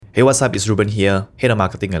Hey, what's up? It's Ruben here, Head of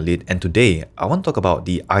Marketing and Lead, and today I want to talk about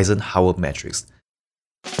the Eisenhower Matrix.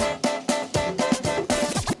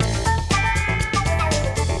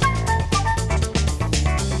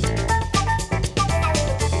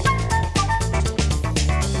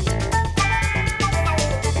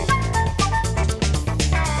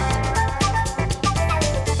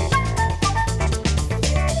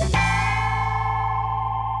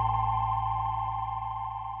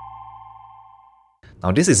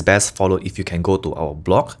 Now, this is best followed if you can go to our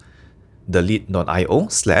blog,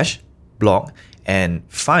 thelead.io/blog, and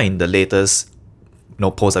find the latest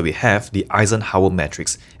post that we have, the Eisenhower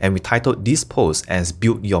Matrix. And we titled this post as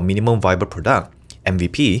Build Your Minimum Viable Product,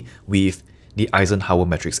 MVP, with the Eisenhower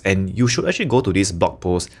Matrix. And you should actually go to this blog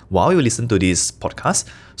post while you listen to this podcast,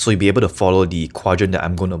 so you'll be able to follow the quadrant that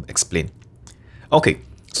I'm going to explain. Okay,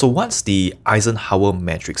 so what's the Eisenhower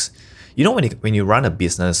Matrix? You know, when you run a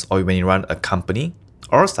business or when you run a company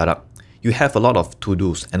or a startup, you have a lot of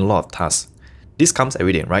to-dos and a lot of tasks. This comes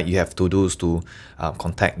every day, right? You have to-dos to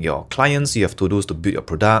contact your clients, you have to-dos to build your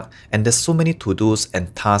product, and there's so many to-dos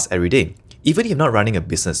and tasks every day. Even if you're not running a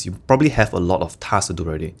business, you probably have a lot of tasks to do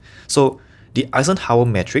already. So the Eisenhower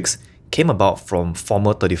Matrix came about from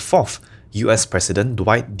former 34th US President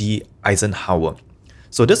Dwight D. Eisenhower.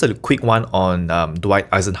 So just a quick one on Dwight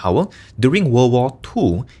Eisenhower. During World War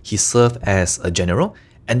II, he served as a general,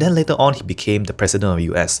 and then later on he became the president of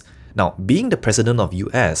US. Now, being the president of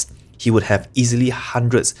US, he would have easily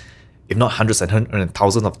hundreds, if not hundreds and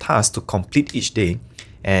thousands of tasks to complete each day,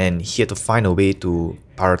 and he had to find a way to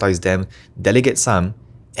prioritize them, delegate some,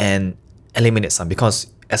 and eliminate some, because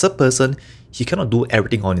as a person, he cannot do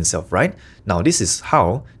everything on himself, right? Now, this is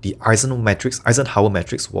how the Eisenhower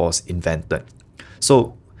Matrix was invented.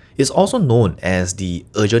 So it's also known as the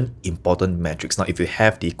urgent important matrix. Now, if you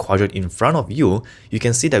have the quadrant in front of you, you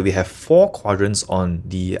can see that we have 4 quadrants on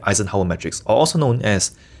the Eisenhower Matrix, or also known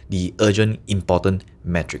as the urgent important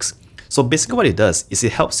matrix. So basically what it does is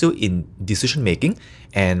it helps you in decision making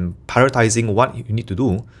and prioritizing what you need to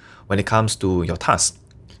do when it comes to your tasks.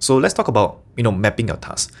 So let's talk about mapping your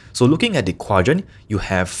tasks. So looking at the quadrant, you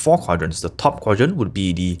have 4 quadrants. The top quadrant would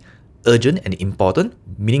be the urgent and important,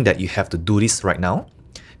 meaning that you have to do this right now.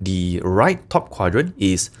 The right top quadrant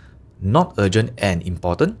is not urgent and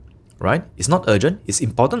important, right? It's not urgent, it's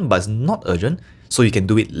important, but it's not urgent, so you can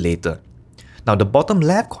do it later. Now, the bottom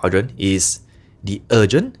left quadrant is the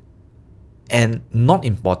urgent and not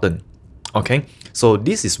important, okay? So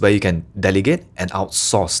this is where you can delegate and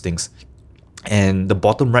outsource things. And the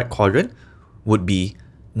bottom right quadrant would be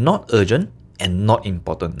not urgent and not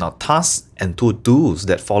important. Now, tasks and to-dos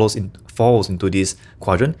that falls into this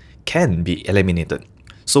quadrant can be eliminated.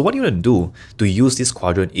 So what you want to do to use this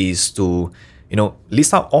quadrant is to,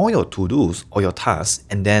 list out all your to-dos or your tasks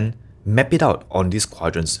and then map it out on these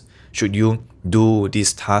quadrants. Should you do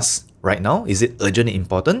these tasks right now? Is it urgent and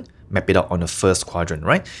important? Map it out on the first quadrant,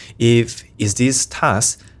 right? Is this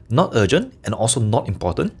task not urgent and also not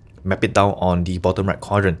important? Map it down on the bottom right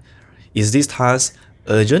quadrant. Is this task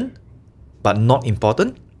urgent but not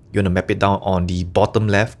important? You want to map it down on the bottom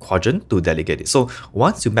left quadrant to delegate it. So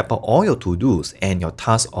once you map out all your to-dos and your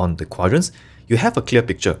tasks on the quadrants, you have a clear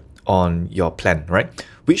picture on your plan, right?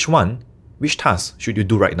 Which task should you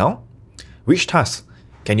do right now? Which task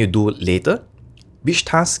can you do later? Which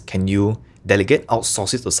task can you delegate,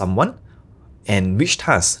 outsource it to someone? And which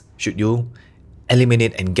task should you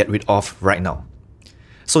eliminate and get rid of right now?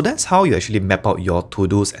 So that's how you actually map out your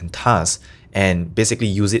to-dos and tasks and basically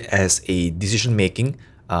use it as a decision-making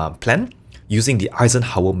plan using the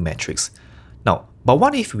Eisenhower Matrix. Now, but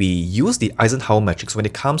what if we use the Eisenhower Matrix when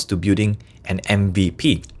it comes to building an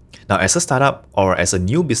MVP? Now, as a startup or as a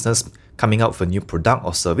new business coming out with a new product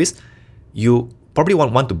or service, you probably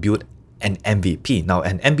want to build an MVP. Now,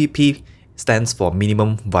 an MVP stands for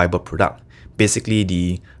minimum viable product. Basically,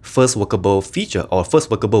 the first workable feature or first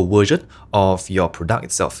workable version of your product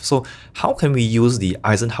itself. So how can we use the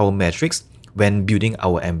Eisenhower Matrix when building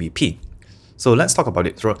our MVP? So let's talk about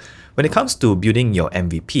it. So when it comes to building your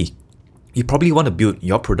MVP, you probably want to build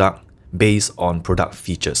your product based on product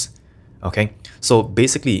features. Okay, so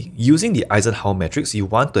basically using the Eisenhower Matrix, you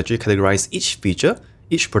want to actually categorize each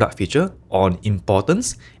product feature on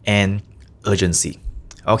importance and urgency.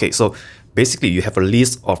 Okay, so basically you have a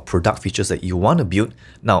list of product features that you want to build.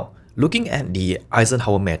 Now, looking at the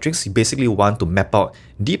Eisenhower Matrix, you basically want to map out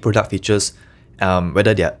the product features,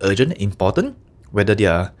 whether they are urgent and important, whether they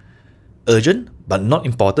are urgent but not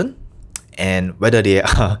important, and whether they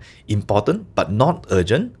are important but not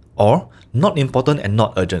urgent, or not important and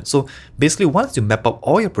not urgent. So basically, once you map out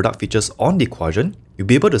all your product features on the quadrant, you'll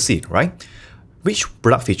be able to see, right, which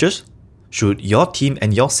product features should your team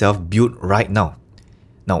and yourself build right now?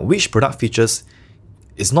 Now, which product features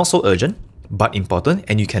is not so urgent but important,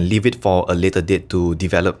 and you can leave it for a later date to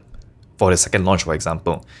develop for the second launch, for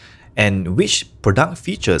example? And which product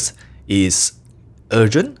features is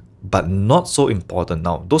urgent but not so important?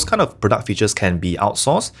 Now, those kind of product features can be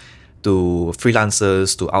outsourced to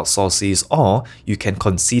freelancers, to outsourcees, or you can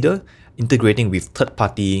consider integrating with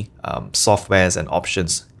third-party softwares and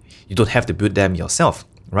options. You don't have to build them yourself,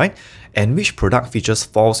 right? And which product features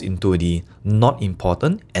falls into the not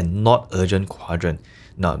important and not urgent quadrant?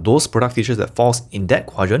 Now, those product features that falls in that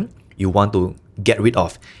quadrant, you want to get rid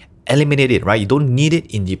of, eliminate it, right? You don't need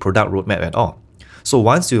it in the product roadmap at all. So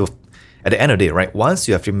once you've, at the end of the day, right, once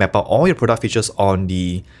you have mapped out all your product features on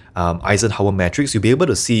the Eisenhower matrix, you'll be able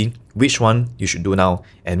to see which one you should do now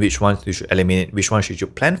and which one you should eliminate, which one should you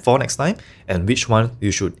plan for next time, and which one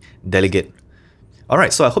you should delegate. All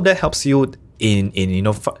right, so I hope that helps you in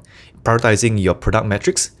prioritizing your product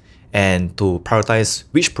metrics and to prioritize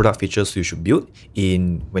which product features you should build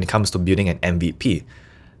in when it comes to building an MVP.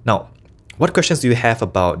 Now, what questions do you have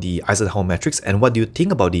about the Eisenhower matrix, and what do you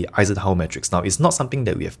think about the Eisenhower matrix? Now, it's not something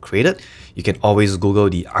that we have created. You can always Google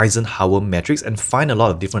the Eisenhower matrix and find a lot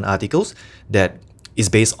of different articles that is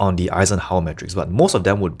based on the Eisenhower matrix, but most of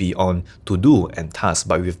them would be on to-do and tasks,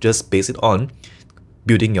 but we've just based it on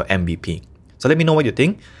building your MVP. So let me know what you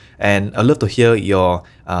think, and I'd love to hear your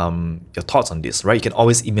thoughts on this, right? You can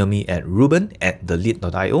always email me at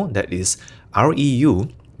ruben@thelead.io. That is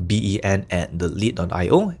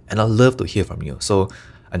REUBEN@thelead.io, and I'd love to hear from you. So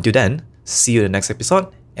until then, see you in the next episode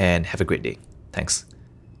and have a great day. Thanks.